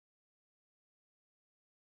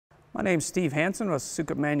My name's Steve Hansen with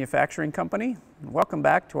Sukup Manufacturing Company, and welcome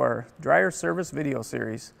back to our dryer service video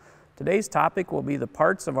series. Today's topic will be the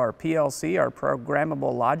parts of our PLC, our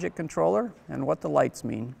programmable logic controller, and what the lights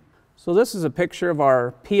mean. So this is a picture of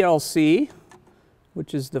our PLC,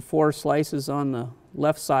 which is the 4 slices on the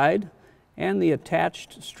left side, and the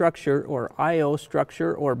attached structure or I/O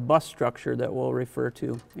structure or bus structure that we'll refer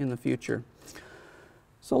to in the future.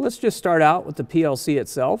 So let's just start out with the PLC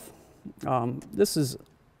itself. This is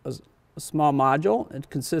a small module. It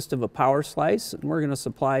consists of a power slice, and we're going to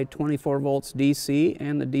supply 24 volts DC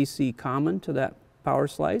and the DC common to that power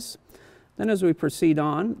slice. Then as we proceed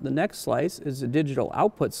on, the next slice is a digital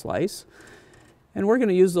output slice, and we're going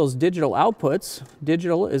to use those digital outputs.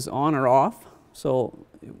 Digital is on or off, so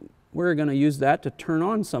we're going to use that to turn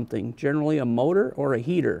on something, generally a motor or a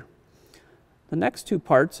heater. The next 2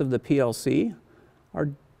 parts of the PLC are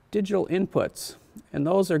digital inputs, and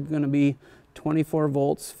those are going to be 24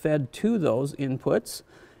 volts fed to those inputs,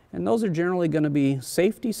 and those are generally going to be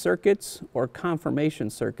safety circuits or confirmation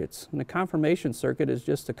circuits. And a confirmation circuit is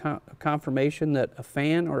just a confirmation that a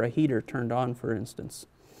fan or a heater turned on, for instance.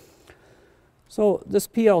 So this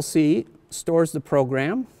PLC stores the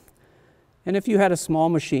program, and if you had a small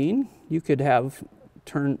machine, you could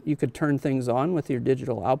turn things on with your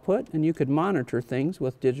digital output, and you could monitor things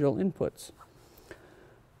with digital inputs.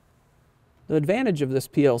 The advantage of this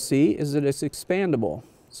PLC is that it's expandable.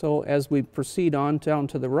 So as we proceed on down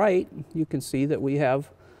to the right, you can see that we have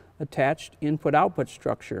attached input-output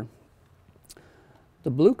structure. The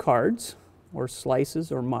blue cards, or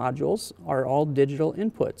slices or modules, are all digital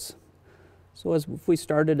inputs. So if we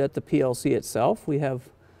started at the PLC itself, we have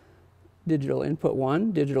digital input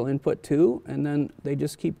 1, digital input 2, and then they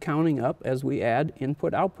just keep counting up as we add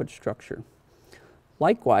input-output structure.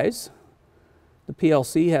 Likewise, the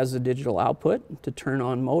PLC has a digital output to turn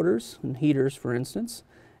on motors and heaters, for instance.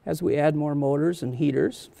 As we add more motors and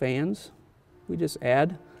heaters, fans, we just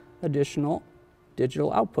add additional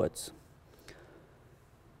digital outputs.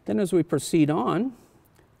 Then as we proceed on,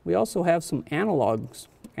 we also have some analog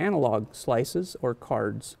slices or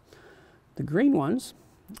cards. The green ones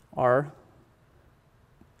are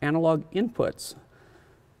analog inputs.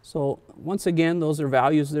 So once again, those are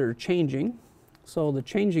values that are changing. So the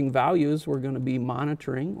changing values we're going to be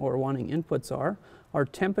monitoring or wanting inputs are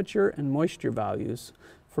temperature and moisture values.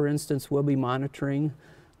 For instance, we'll be monitoring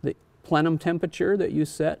the plenum temperature that you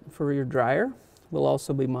set for your dryer. We'll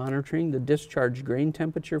also be monitoring the discharge grain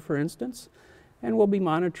temperature, for instance, and we'll be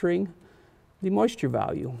monitoring the moisture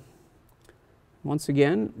value. Once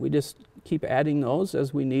again, we just keep adding those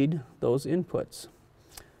as we need those inputs.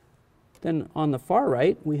 Then on the far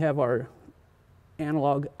right, we have our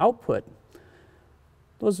analog output.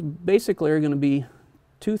 Those basically are going to be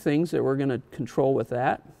 2 things that we're going to control with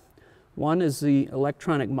that. One is the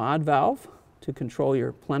electronic mod valve to control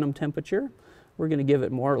your plenum temperature. We're going to give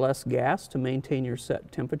it more or less gas to maintain your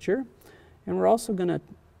set temperature. And we're also going to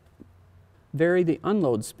vary the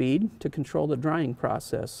unload speed to control the drying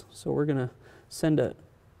process. So we're going to send an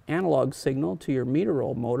analog signal to your meter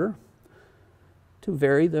roll motor to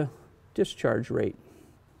vary the discharge rate.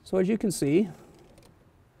 So as you can see,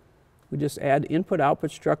 we just add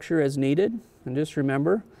input-output structure as needed, and just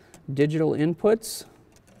remember, digital inputs,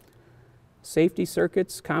 safety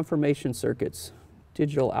circuits, confirmation circuits.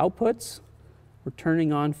 Digital outputs, we're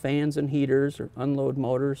turning on fans and heaters or unload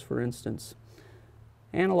motors, for instance.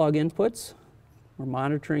 Analog inputs, we're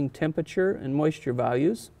monitoring temperature and moisture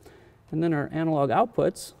values, and then our analog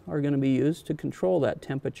outputs are going to be used to control that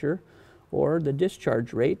temperature or the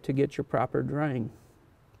discharge rate to get your proper drying.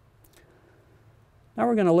 Now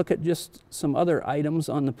we're going to look at just some other items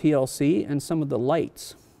on the PLC and some of the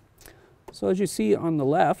lights. So as you see on the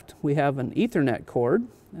left, we have an Ethernet cord,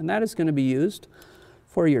 and that is going to be used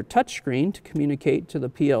for your touchscreen to communicate to the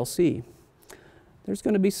PLC. There's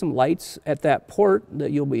going to be some lights at that port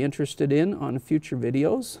that you'll be interested in on future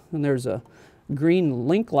videos, and there's a green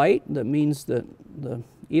link light that means that the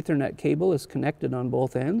Ethernet cable is connected on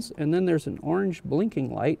both ends, and then there's an orange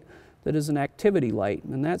blinking light that is an activity light,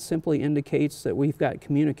 and that simply indicates that we've got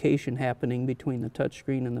communication happening between the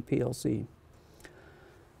touchscreen and the PLC.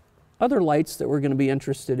 Other lights that we're going to be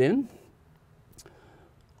interested in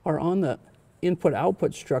are on the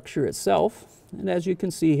input-output structure itself, and as you can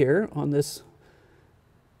see here on this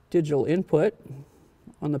digital input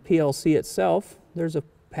on the PLC itself, there's a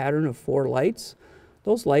pattern of 4 lights.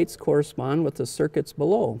 Those lights correspond with the circuits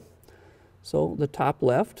below. So the top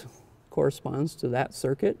left corresponds to that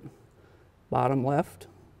circuit, bottom left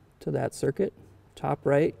to that circuit, top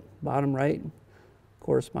right, bottom right,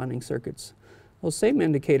 corresponding circuits. Those same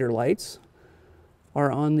indicator lights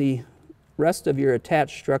are on the rest of your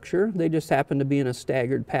attached structure, they just happen to be in a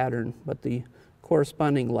staggered pattern, but the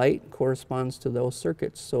corresponding light corresponds to those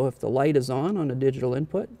circuits. So if the light is on a digital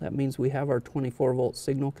input, that means we have our 24-volt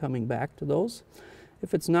signal coming back to those.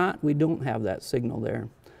 If it's not, we don't have that signal there.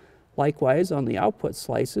 Likewise, on the output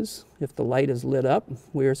slices, if the light is lit up,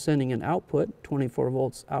 we are sending an output, 24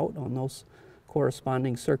 volts out on those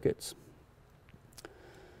corresponding circuits.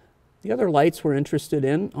 The other lights we're interested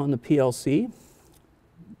in on the PLC,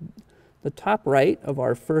 the top right of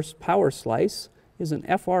our first power slice is an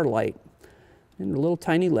FR light. In the little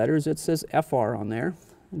tiny letters it says FR on there.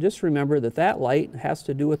 And just remember that that light has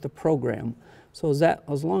to do with the program. So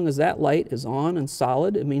as long as that light is on and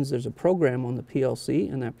solid, it means there's a program on the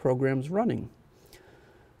PLC and that program's running.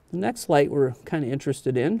 The next light we're kind of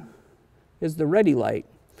interested in is the ready light.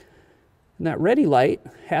 And that ready light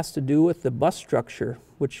has to do with the bus structure,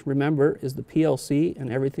 which remember is the PLC and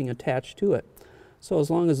everything attached to it. So as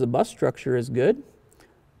long as the bus structure is good,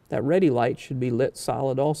 that ready light should be lit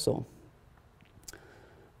solid also.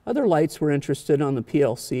 Other lights we're interested in on the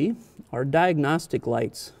PLC are diagnostic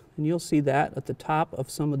lights, and you'll see that at the top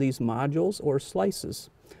of some of these modules or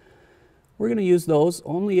slices. We're going to use those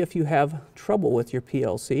only if you have trouble with your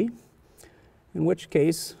PLC, in which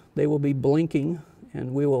case they will be blinking,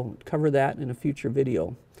 and we will cover that in a future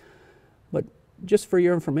video. But just for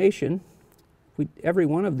your information, every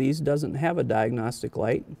one of these doesn't have a diagnostic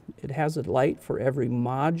light. It has a light for every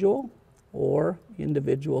module or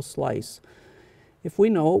individual slice. If we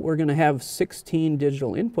know we're going to have 16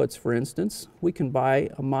 digital inputs, for instance, we can buy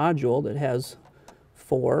a module that has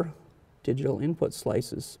 4 digital input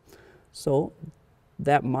slices. So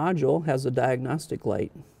that module has a diagnostic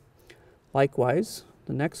light. Likewise,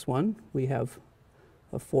 the next one, we have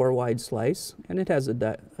a 4-wide slice, and it has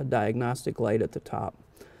a diagnostic light at the top.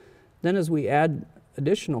 Then as we add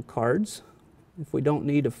additional cards, if we don't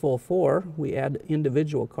need a full 4, we add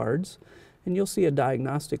individual cards, and you'll see a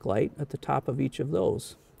diagnostic light at the top of each of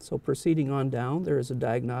those. So proceeding on down, there is a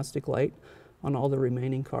diagnostic light on all the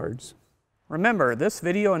remaining cards. Remember, this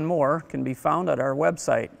video and more can be found at our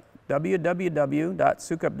website,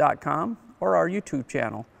 www.sukup.com, or our YouTube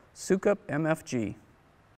channel, Sukup MFG.